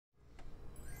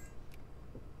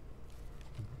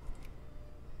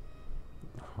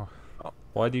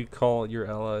Why do you call your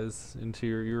allies into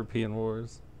your European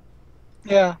wars?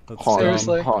 Yeah, That's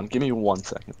seriously. Hold on, give me 1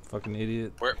 second. Fucking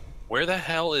idiot. Where the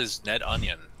hell is Ned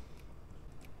Onion?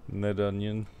 Ned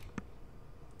Onion.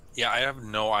 Yeah, I have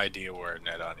no idea where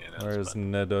Ned Onion is. Where's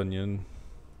Ned Onion?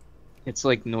 It's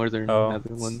like northern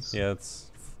Netherlands. Yeah, it's...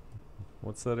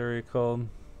 What's that area called?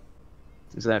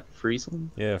 Is that Friesland?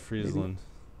 Yeah, Friesland.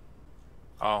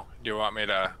 Oh, do you want me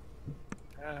to...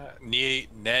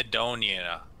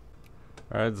 Nedonia.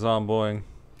 Alright, Zomboing.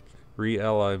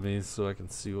 Re-ally me so I can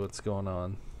see what's going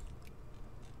on.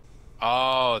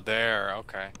 Oh, there,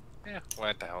 okay. Yeah,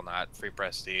 what the hell not? Free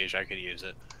prestige, I could use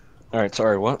it. Alright,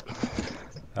 sorry, what?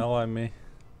 Ally me.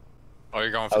 Oh,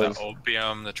 you're going for the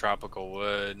opium, the tropical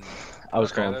wood. I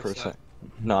was going for a sec.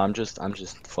 No, I'm just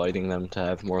fighting them to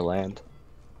have more land.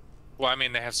 Well, I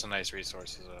mean, they have some nice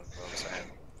resources, what I'm saying.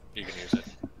 You can use it.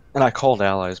 And I called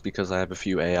allies because I have a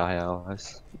few AI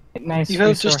allies. Nice. You could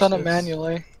have just done it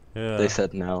manually. Yeah. They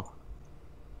said no.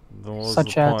 Then what was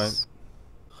Such the as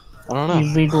I don't know.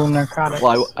 illegal narcotics.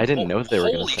 Well, I didn't know they were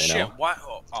going Holy to say shit, no. what?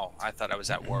 Oh, I thought I was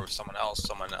at war with someone else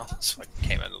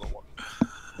came into the war.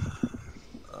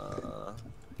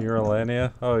 You're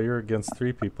Alania? Oh, you're against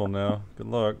 3 people now. Good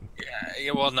luck.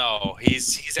 Yeah, well, no.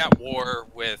 He's at war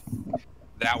with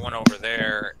that one over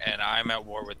there, and I'm at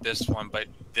war with this one, but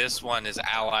this one is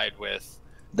allied with...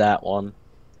 That one.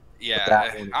 Yeah,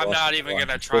 That one I'm not was even one.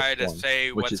 going to try to This one,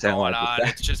 say which what's is going allied with on. that.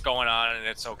 It's just going on, and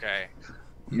it's okay.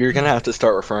 You're going to have to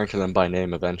start referring to them by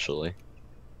name eventually.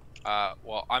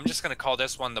 Well, I'm just going to call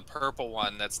this one the purple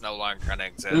one that's no longer going to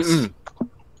exist.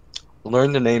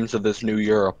 Learn the names of this new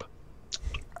Europe.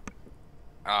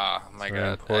 Oh my Very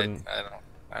god, important.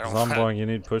 I don't Zomboing, you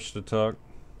need push to talk.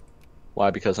 Why?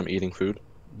 Because I'm eating food?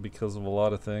 Because of a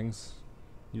lot of things.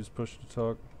 Use push to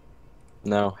talk.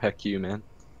 No, heck you, man.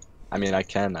 I mean, I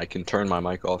can turn my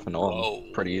mic off and on Whoa,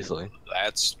 pretty easily.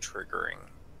 That's triggering.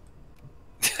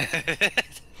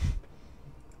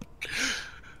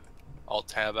 I'll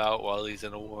tab out while he's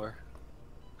in a war.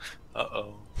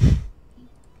 Uh-oh.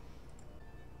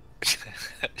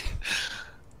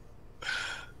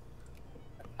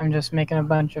 I'm just making a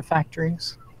bunch of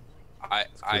factories. I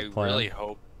really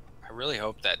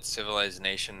hope that civilized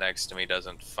nation next to me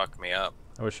doesn't fuck me up.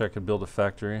 I wish I could build a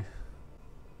factory.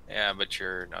 Yeah, but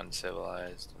you're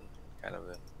uncivilized and kind of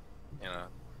a, you know.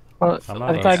 Well, I'm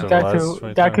not I thought uncivilized, what are you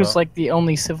talking Gaku's about? like the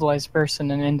only civilized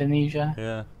person in Indonesia.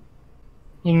 Yeah.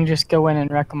 You can just go in and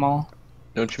wreck them all.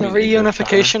 Don't you The mean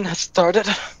reunification has started.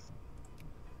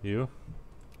 You?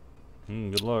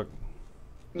 Good luck.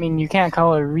 I mean, you can't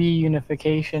call it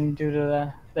reunification due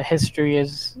to the history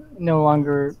is no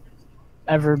longer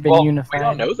ever been unified. We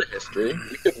don't know the history.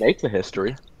 We could make the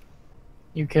history.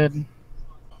 You could.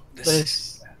 But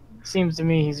it seems to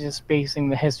me he's just basing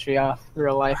the history off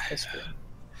real life history.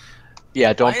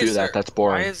 Yeah, don't Why do is that. there- That's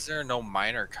boring. Why is there no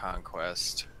minor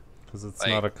conquest? Because it's Like-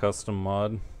 not a custom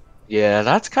mod. Yeah,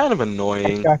 that's kind of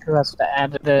annoying. Gaku has to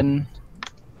add it in.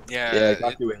 Yeah, Yeah,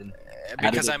 Gaku in.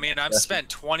 because added I mean, I've spent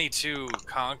 22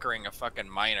 conquering a fucking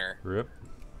minor. Rip.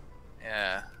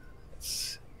 Yeah,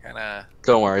 it's kind of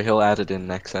Don't worry, he'll add it in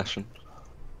next session.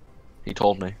 He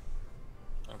told me.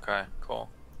 okay. Cool.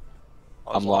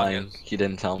 Well, I'm as long lying. as- He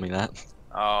didn't tell me that.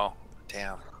 Oh,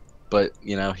 damn. But,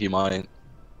 you know, he might.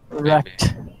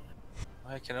 Wrecked.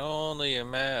 I can only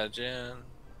imagine.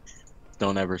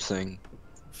 Don't ever sing.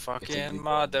 Fucking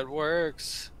mod that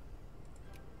works.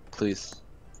 Please.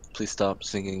 Please stop.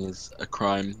 Singing is a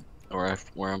crime where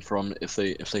I'm from. If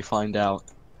they find out,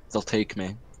 they'll take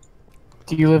me.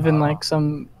 Do you live in like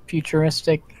some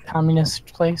futuristic communist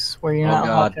place where you're not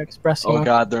allowed God. to express Oh emotion?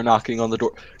 god, they're knocking on the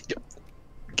door.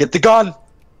 Get the gun!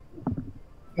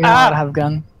 You're not allowed to have a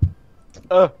gun.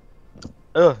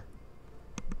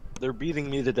 They're beating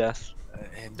me to death.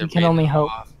 And You can only hope.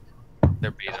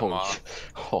 They're beating him Holy off.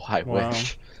 Oh, I Wow.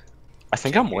 wish. I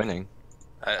think I'm winning.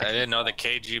 I didn't know the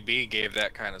KGB gave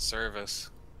that kind of service.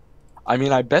 I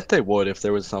mean, I bet they would if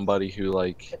there was somebody who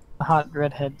like The hot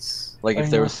redheads. if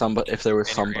there was somebody In your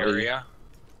somebody. area?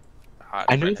 Hot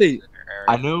I know redheads they. in your area.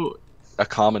 I know a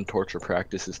common torture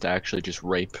practice is to actually just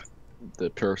rape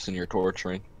the person you're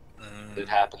torturing. It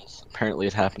happens. Apparently,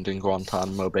 it happened in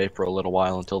Guantanamo Bay for a little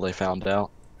while until they found out.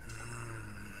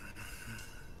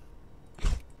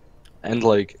 And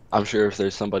like, I'm sure if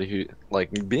there's somebody who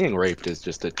like being raped is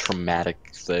just a traumatic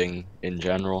thing in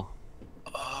general.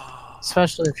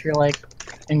 Especially if you're like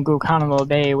in Guantanamo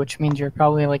Bay, which means you're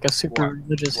probably like a super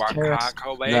religious terrorist.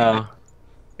 Guacaco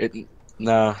Bay?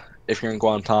 No. If you're in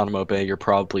Guantanamo Bay, you're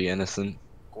probably innocent.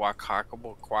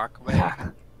 Guacaco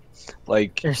Bay?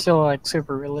 Like, You're still like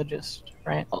super religious,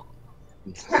 right?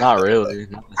 Not really,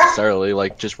 not necessarily.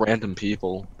 Like, just random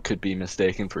people could be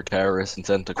mistaken for terrorists and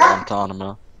sent to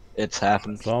Guantanamo. It's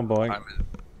happened. Zomboing.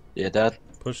 Yeah, Dad?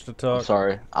 Push to I'm talk.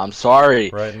 sorry. I'm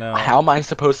sorry. Right now. How am I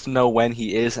supposed to know when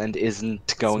he is and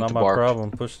isn't going it's to not my bark?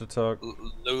 problem. Push to talk.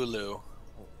 Lulu.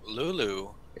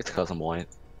 It's because I'm white.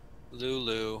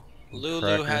 Lulu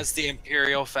Cracker. has the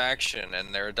Imperial faction,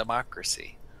 and they're a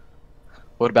democracy.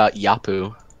 What about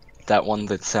Yapu? That one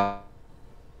that sounds...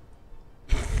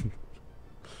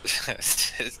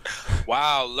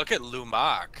 Wow, look at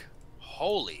Lumak.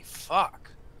 Holy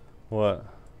fuck. What?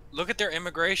 Look at their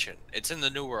immigration. It's in the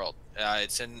New World.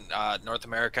 It's in North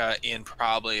America, in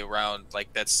probably around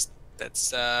like that's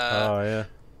Oh yeah.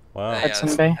 Wow.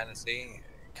 Hudson Bay? Tennessee.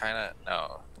 Kind of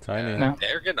no. Tiny. No.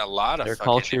 They're getting a lot of Their fucking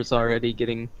culture's already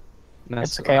getting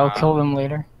messed It's up. okay. I'll kill them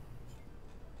later.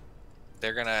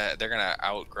 They're gonna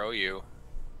outgrow you.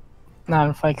 Not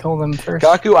if I kill them first.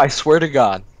 Gaku, I swear to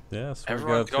God. Yeah. Swear to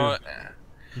Everyone's God, going. too.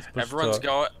 Let's push to Everyone's talk.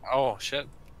 going. Oh shit!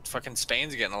 Fucking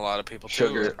Spain's getting a lot of people too.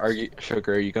 Sugar,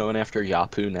 are you going after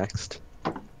Yapu next?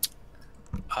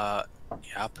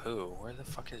 Yapu. Where the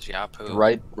fuck is Yapu?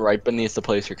 Right beneath the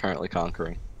place you're currently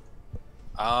conquering.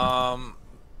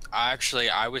 Actually,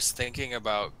 I was thinking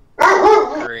about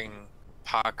conquering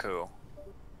Paku.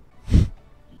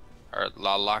 Or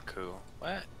Lalaku.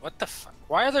 What the fuck?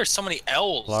 Why are there so many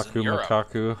L's in Laku Europe?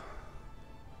 Makaku.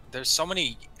 There's so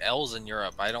many L's in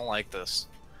Europe. I don't like this.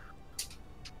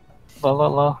 La la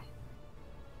la.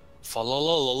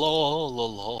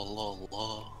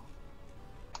 Fa-la-la-la-la-la-la-la.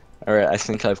 Alright, I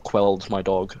think I've quelled my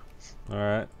dog.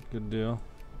 Alright. Good deal.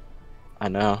 I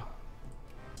know.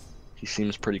 He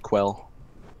seems pretty quell.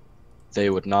 They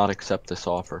would not accept this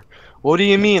offer. What do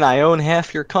you mean? I own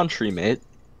half your country, mate.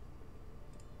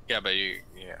 Yeah, but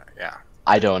yeah,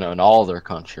 I don't own all their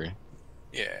country.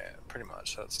 pretty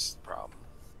much. That's the problem.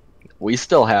 We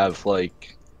still have,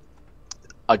 like,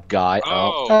 a guy.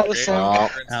 Oh, Addison.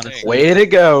 Prince Way to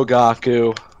go,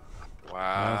 Gaku.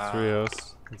 Wow. That's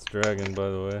Rios. It's Dragon, by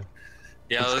the way.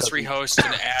 Yeah, It's let's got- rehost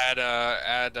and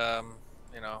add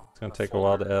you know. It's gonna take a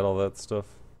while to add all that stuff.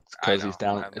 It's because I he's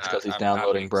know, It's because he's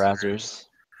downloading browsers.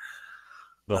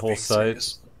 The whole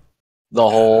site. The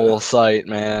whole site,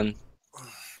 man.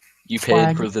 You paid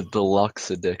Flag. for the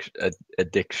deluxe addiction. Yeah, the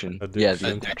Addiction.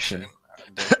 addiction.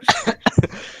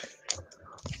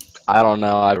 I don't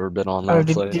know. I've never been on Oh,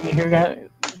 that site. did you hear that?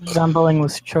 Zomboing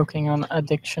was choking on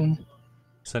addiction.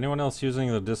 Is anyone else using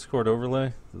the Discord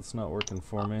overlay? It's not working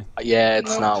for me. Yeah,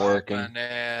 it's not working.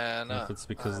 Banana. If it's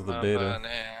because of the I'm a beta.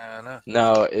 banana.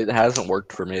 No, it hasn't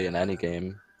worked for me in any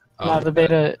game. No, the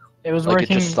beta, it was Like,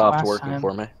 working it just stopped last working time,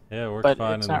 for me. Yeah, it works but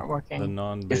fine it's in not the working.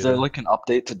 non-beta. Is there like an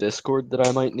update to Discord that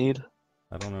I might need?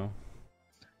 I don't know.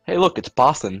 Hey, look, it's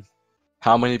Boston.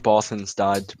 How many Bosons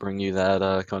died to bring you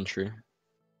that country?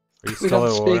 Are you We still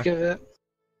don't at war? speak of it.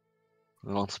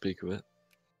 I don't speak of it.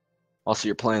 Also,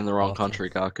 you're playing the wrong Boston. country,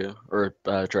 Gaku. Or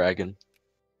Dragon.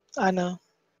 I know.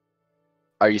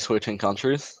 Are you switching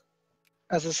countries?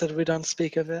 As I said, we don't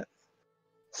speak of it.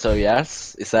 So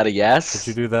yes? Is that a yes? Did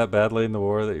you do that badly in the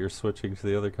war that you're switching to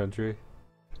the other country?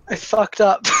 I fucked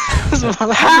up.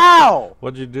 How?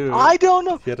 What'd you do? I don't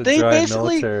know. You had a They giant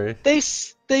basically military.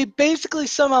 they basically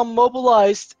somehow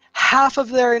mobilized half of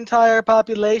their entire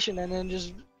population and then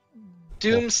just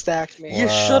doom stacked me. You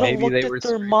Wow. should have Maybe they looked were at their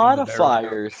scraping the barrel.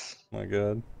 modifiers. Oh my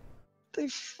god. They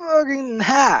fucking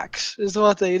hacks is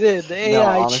what they did. The No,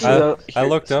 AI honestly, cheat. though, I here-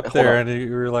 looked up hold there on. and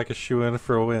you were like a shoe-in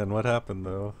for a win. What happened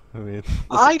though? I mean,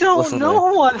 I don't listen to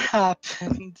know me. what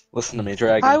happened. Listen to me,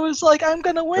 Dragon. I was like, I'm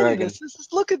gonna win Dragon. this.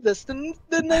 Look at this. Then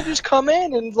they just come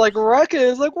in and like wreck it.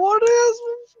 It's like, what?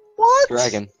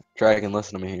 Dragon,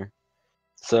 listen to me here.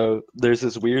 So there's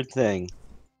this weird thing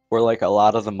where like a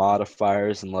lot of the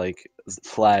modifiers and like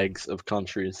flags of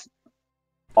countries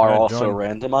are Yeah, also join.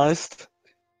 randomized.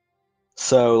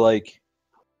 So like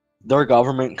their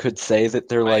government could say that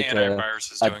they're My like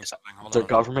antivirus is a- doing something. Hold their on.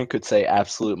 government could say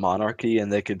absolute monarchy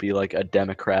and they could be like a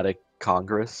democratic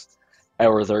Congress.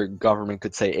 Or their government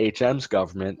could say HM's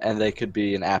government and they could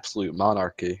be an absolute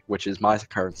monarchy, which is my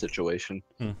current situation.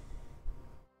 Hmm.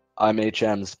 I'm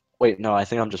HM's. Wait, no, I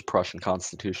think I'm just Prussian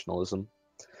constitutionalism.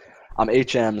 I'm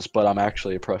HM's, but I'm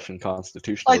actually a Prussian Like,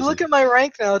 constitutionalism. look at my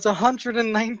rank now. It's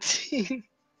 119.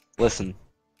 Listen,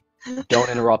 don't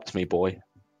interrupt me, boy.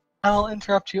 I'll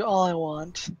interrupt you all I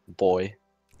want. Boy.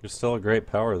 you're still a great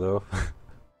power though.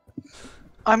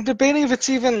 I'm debating if it's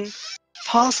even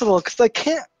possible because I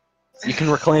can't. You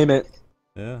can reclaim it.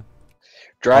 Yeah. All you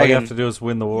Dragon, have to do is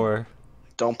win the war.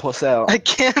 don't puss out. I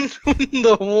can't win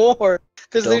the war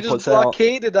because they Don't just puss out.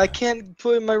 blockaded. I can't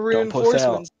put in my Don't puss out.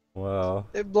 reinforcements. Wow.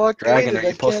 They blockaded. Dragon, are you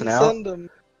I pussing can't out? send them.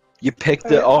 You picked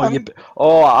the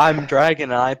I'm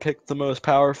dragon and I picked the most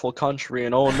powerful country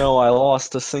and oh no, I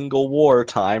lost a single war.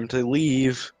 Time to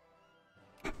leave.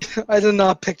 I did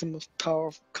not pick the most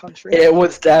powerful country. It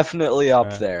was definitely up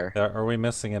Alright. there. Are we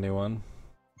missing anyone?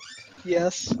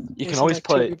 Yes. You can missing always like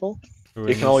two play. people. Who are You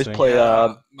we can always missing?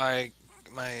 play.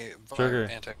 my Sugar.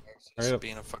 antagonist Hurry is up.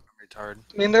 being a fucking retard.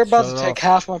 I mean, they're about Shut to it take off.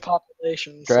 half my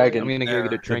population. so- Dragon. I'm gonna go get a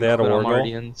There. drink they add a when I'm war goal?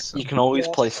 already in. So. You can always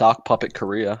Yes. play Sock Puppet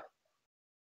Korea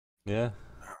Yeah.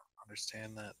 I don't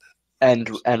understand that.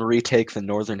 and retake the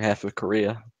northern half of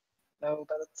Korea. No,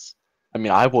 but it's I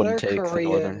mean, I they're wouldn't take the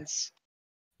northern. Koreans.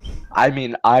 I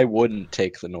mean, I wouldn't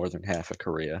take the northern half of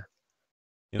Korea.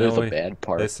 You There's know, a bad they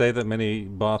part. say that many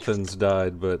Bothans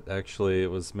died, but actually it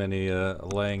was many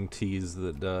Lang Ts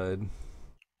that died.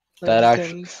 That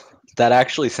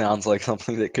actually sounds like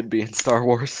something that could be in Star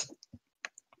Wars.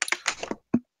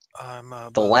 I'm a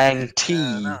The Lang T.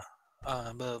 banana.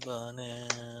 I'm a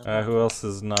banana. Who else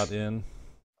is not in?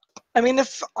 I mean,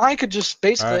 if I could just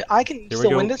basically, Alright, I can here we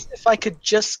still win go. this if I could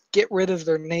just get rid of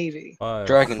their navy. 5,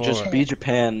 Dragon, just 4. be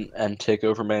Japan and take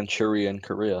over Manchuria and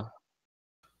Korea.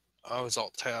 I was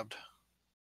alt tabbed.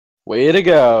 Way to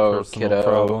go, Personal kiddo.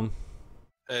 problem.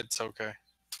 It's okay.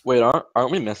 Wait,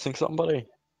 aren't we missing somebody?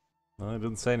 No, I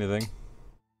didn't say anything.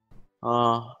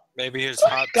 Maybe his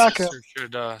hot Gaku. sister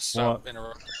should stop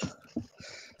interrupting.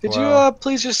 Could Wow. you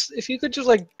please just, if you could just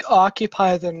like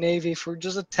occupy their navy for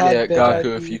just a tad Yeah, bit? I'd Gaku,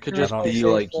 if be you could I just don't- be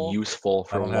really like grateful. useful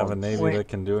I for don't have a once. navy Wait. that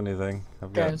can do anything.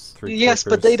 I've got Guys. 3 Yes, but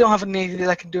clippers. they don't have a navy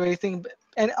that can do anything,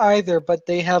 and either. But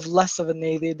they have less of a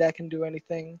navy that can do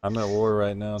anything. I'm at war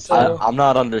right now. Too. So- I'm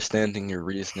not understanding your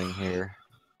reasoning here.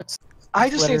 I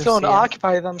just need Literacy, someone to yeah.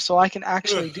 occupy them so I can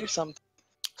actually do something.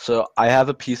 So I have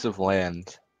a piece of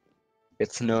land.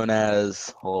 It's known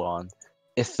as, hold on,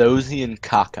 Ethosian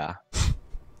Kaka,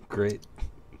 Great.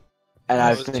 and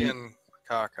I've Ozzy been and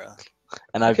Kaka.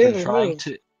 Okay, they trying moved.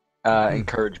 to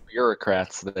encourage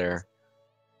bureaucrats there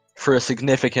for a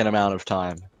significant amount of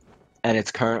time, and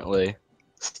it's currently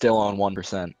still on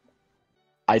 1%.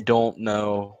 I don't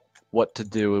know what to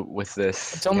do with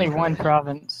this. It's only one information.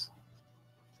 province.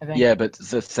 I think. Yeah, but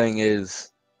the thing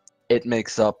is, it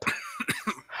makes up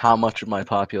how much of my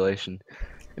population?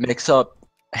 It makes up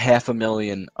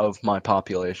 500,000 of my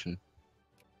population.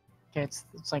 Okay,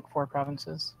 it's like 4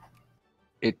 provinces.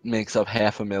 It makes up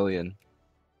 500,000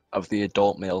 of the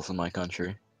adult males in my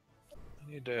country.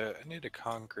 I need to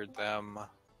conquer them.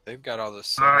 They've got all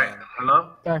this. Alright,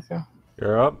 hello? Gaku.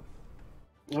 You're up.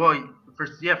 Well, for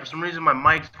some reason my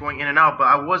mic's going in and out, but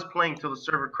I was playing till the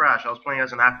server crashed. I was playing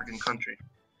as an African country.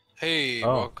 Hey,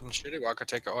 Oh. welcome, Shitty Walker.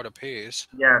 Take a order, please.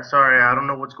 Yeah, sorry, I don't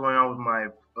know what's going on with my.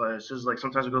 It's just like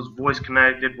sometimes it goes voice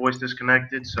connected, voice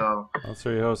disconnected. So That's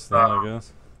where you host then, I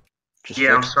guess. Just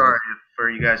yeah, I'm fix it. sorry for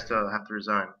you guys to have to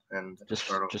resign and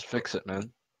start over. Just fix it,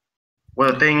 man.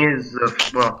 Well, the thing is,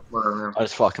 well, whatever. I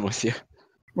was fucking with you.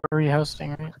 Where are you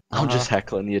hosting, right? I'm just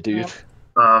heckling you, dude. Yep.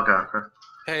 Okay.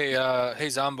 Hey, hey,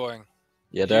 Zomboing.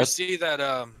 Yeah, You Dad. see that?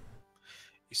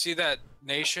 You see that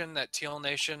nation, that teal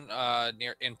nation,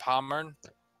 near in Pommern?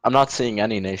 I'm not seeing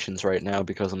any nations right now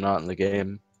because I'm not in the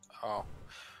game. Oh,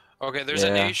 okay. There's a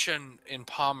Yeah. nation in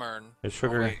Pommern. Hey,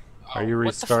 Sugar, wait. are Oh, you what the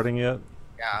restarting yet?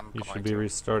 Yeah, I'm You going should be to.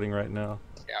 restarting right now.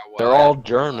 Yeah, well, They're all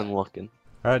German looking.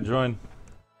 Alright, join.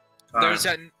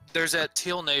 There's that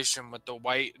teal nation with the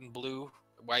white and blue,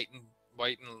 white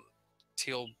and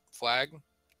teal flag.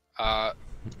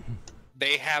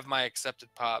 They have my accepted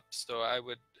pop, so I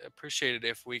would appreciate it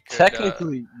if we could.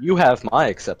 Technically, you have my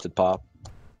accepted pop.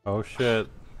 Oh shit.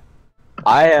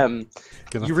 I am.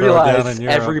 Gonna You throw down realize in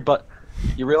Europe. everybody.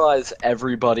 You realize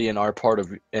everybody in our part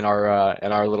of in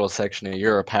our little section of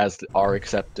Europe has our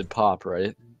accepted pop,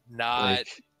 right? not Like,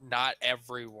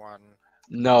 everyone.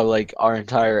 no, like our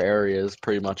entire area is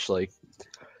pretty much like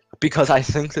because I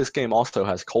think this game also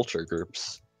has culture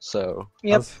groups. So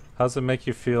Yep. How's it make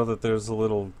you feel that there's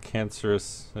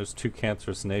there's 2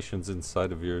 cancerous nations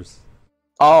inside of yours?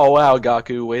 oh wow,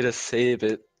 Gaku, way to save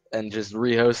it and just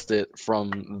rehost it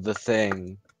from the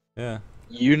thing. Yeah.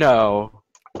 You know.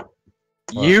 What?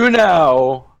 You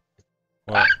know.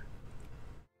 Well,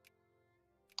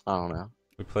 I don't know.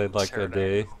 we played like a Pterodactyl.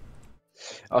 day.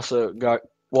 Also,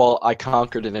 I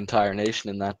conquered an entire nation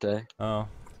in that day. Oh.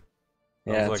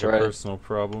 That Yeah, was that's like right. a personal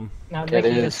problem. Now they It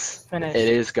can is. just finish. It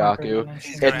is, conquering Gaku. the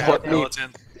nation. He's It gonna put have me-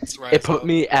 militants rise It put up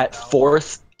me at now.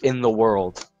 4th in the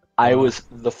world. I Oh. was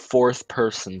the 4th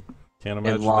person. Can't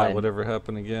imagine that line. would ever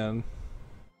happen again.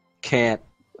 Can't.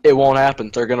 It won't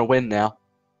happen. They're gonna win now.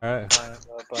 Alright.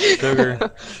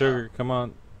 Sugar. Sugar, come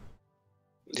on.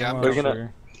 Yeah, Come I'm on, They're gonna-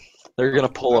 Sugar. They're gonna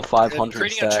pull a 500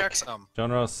 Creating a stack. checksum.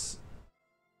 Jonas.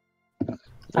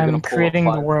 We're gonna I'm pull creating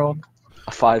the five- world.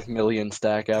 a 5 million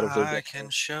stack out of I it. can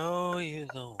show you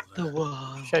the The world.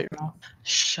 world, Shut your mouth.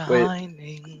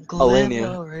 shining, Alania.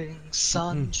 glimmering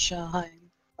sunshine.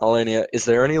 Alania, is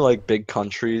there any like big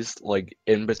countries like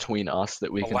in between us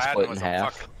that we can Aladdin split in was a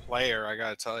half? fucking player, I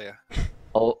gotta tell you.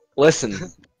 Oh, listen,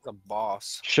 The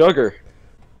boss. sugar.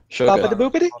 Papa Sugar. the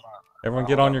boopity? Hold on. Everyone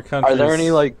get on your countries. Are there any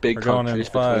like big We're going in countries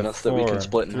between 5, us that we 4, can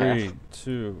split in 3, half?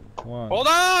 2, 1. Hold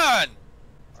on!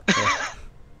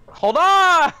 Hold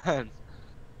on!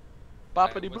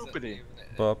 Boppity I wasn't boopity. even-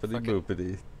 Boppity fucking-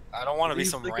 boopity. I don't want to be Leave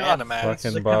some the random gun. ass.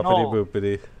 Fucking the boppity canal.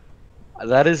 boopity.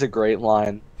 That is a great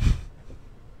line.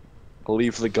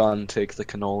 Leave the gun, take the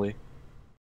cannoli.